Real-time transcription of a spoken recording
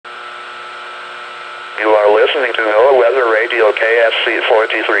You are listening to NOAA Weather Radio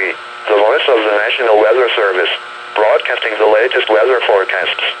KSC43, the voice of the National Weather Service, broadcasting the latest weather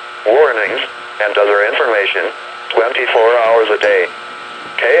forecasts, warnings, and other information, 24 hours a day.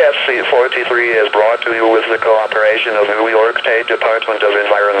 KSC43 is brought to you with the cooperation of New York State Department of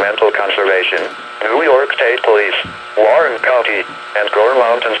Environmental Conservation, New York State Police, Warren County, and Gore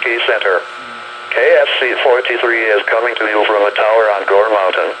Mountain Ski Center. KSC43 is coming to you from a tower on Gore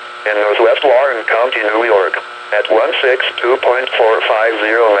Mountain, in northwest Warren County, New York, at 162.450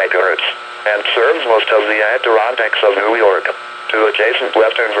 megahertz, and serves most of the Adirondacks of New York, to adjacent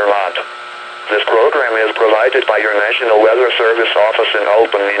western Vermont. This program is provided by your National Weather Service office in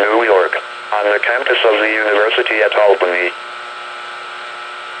Albany, New York, on the campus of the University at Albany.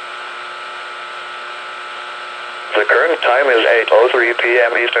 The current time is 8:03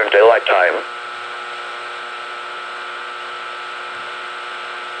 p.m. Eastern Daylight Time.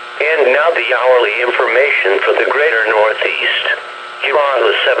 And now the hourly information for the greater Northeast. Here are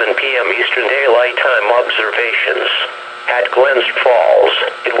the 7 p.m. Eastern Daylight Time observations. At Glens Falls,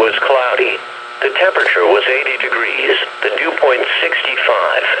 it was cloudy. The temperature was 80 degrees, the dew point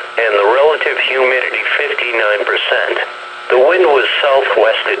 65, and the relative humidity 59%. The wind was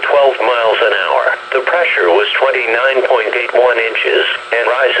southwest at 12 miles an hour. The pressure was 29.81 inches and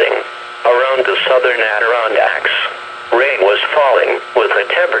rising around the southern Adirondacks. Rain was falling, with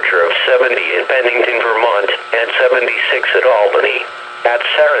a temperature of 70 at Bennington, Vermont, and 76 at Albany. At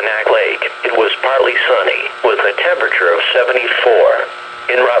Saranac Lake, it was partly sunny, with a temperature of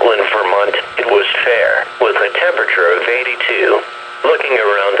 74. In Rutland, Vermont, it was fair, with a temperature of 82. Looking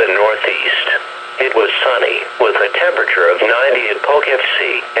around the Northeast, it was sunny, with a temperature of 90 at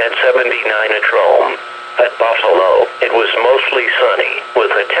Poughkeepsie and 79 at Rome. At Buffalo, it was mostly sunny,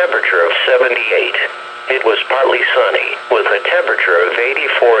 with a temperature of 78. It was partly sunny, with a temperature of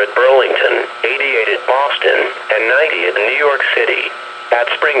 84 at Burlington, 88 at Boston, and 90 at New York City. At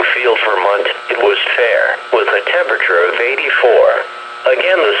Springfield, Vermont, it was fair, with a temperature of 84.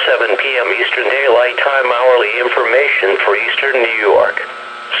 Again, the 7 p.m. Eastern Daylight Time hourly information for eastern New York.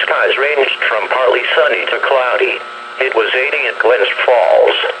 Skies ranged from partly sunny to cloudy. It was 80 at Glens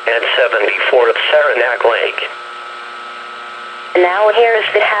Falls, and 74 at Saranac Lake. Now here is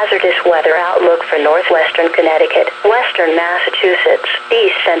the hazardous weather outlook for northwestern Connecticut, western Massachusetts,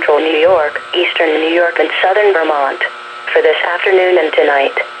 east central New York, eastern New York, and southern Vermont. For this afternoon and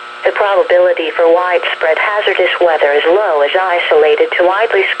tonight, the probability for widespread hazardous weather is low as isolated to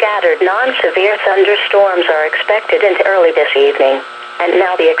widely scattered non-severe thunderstorms are expected into early this evening. And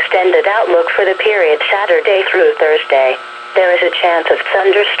now the extended outlook for the period Saturday through Thursday. There is a chance of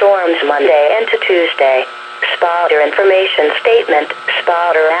thunderstorms Monday into Tuesday. Spotter information statement.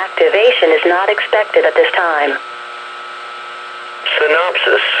 Spotter activation is not expected at this time.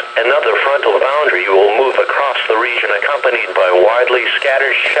 Synopsis. Another frontal boundary will move across the region accompanied by widely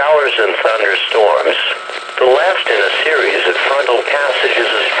scattered showers and thunderstorms. The last in a series of frontal passages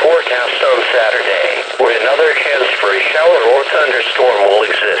is forecast on Saturday, where another chance for a shower or thunderstorm will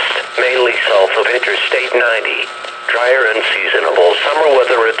exist, mainly south of Interstate 90. Drier and seasonable summer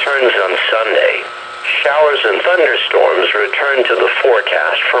weather returns on Sunday. Showers and thunderstorms return to the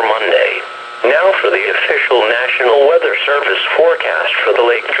forecast for Monday. Now for the official National Weather Service forecast for the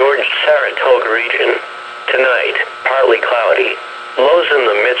Lake George-Saratoga region. Tonight, partly cloudy. Lows in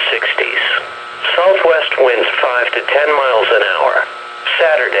the mid-60s. Southwest winds 5 to 10 miles an hour.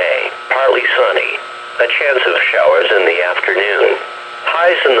 Saturday, partly sunny. A chance of showers in the afternoon.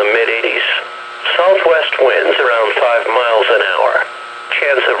 Highs in the mid-80s. Southwest winds around 5 miles an hour.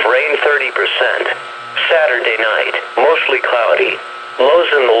 Chance of rain 30%. Saturday night, mostly cloudy. Lows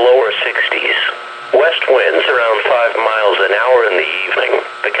in the lower 60s. West winds around 5 miles an hour in the evening,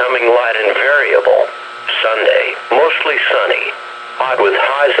 becoming light and variable. Sunday, mostly sunny. Hot with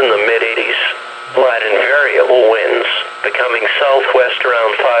highs in the mid-80s. Light and variable winds, becoming southwest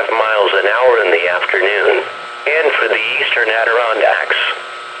around 5 miles an hour in the afternoon. And for the eastern Adirondacks.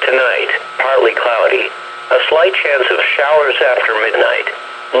 Tonight, partly cloudy. A slight chance of showers after midnight.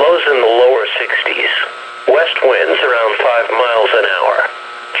 Lows in the lower 60s. West winds around 5 miles an hour.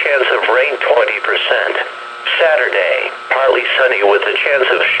 Chance of rain 20%. Saturday, partly sunny with a chance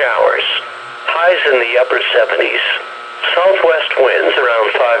of showers. Highs in the upper 70s. Southwest winds around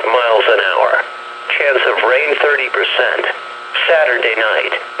 5 miles an hour. Chance of rain 30%. Saturday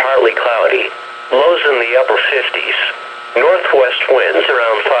night, partly cloudy. Lows in the upper 50s. Northwest winds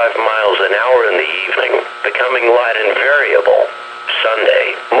around 5 miles an hour in the evening, becoming light and variable. Sunday,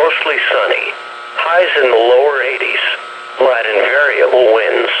 mostly sunny. Highs in the lower 80s. Light and variable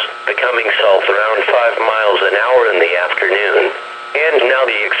winds, becoming south around 5 miles an hour in the afternoon. And now now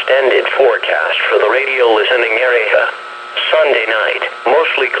the extended forecast for the radio listening area. Sunday night,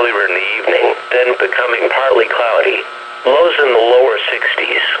 mostly clear in the evening, then becoming partly cloudy. Lows in the lower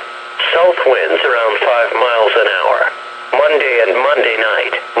 60s. South winds around 5 miles an hour. Monday and Monday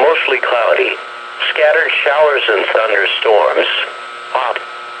night, mostly cloudy. Scattered showers and thunderstorms.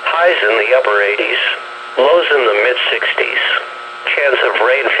 Highs in the upper 80s. Lows in the mid-60s. Chance of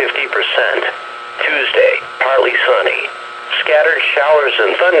rain 50%. Tuesday, partly sunny. Scattered showers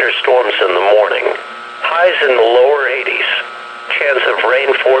and thunderstorms in the morning. Highs in the lower 80s. Chance of rain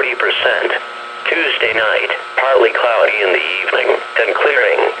 40%. Tuesday night, partly cloudy in the evening, then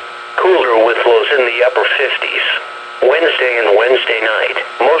clearing. Cooler with lows in the upper 50s. Wednesday and Wednesday night,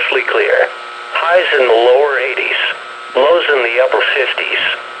 mostly clear. Highs in the lower 80s. Lows in the upper 50s.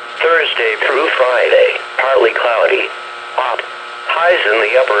 Thursday through Friday, partly cloudy. Highs in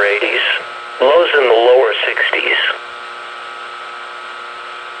the upper 80s. Lows in the lower 60s.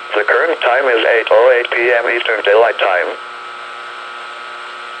 The current time is 8:08 p.m. Eastern Daylight Time.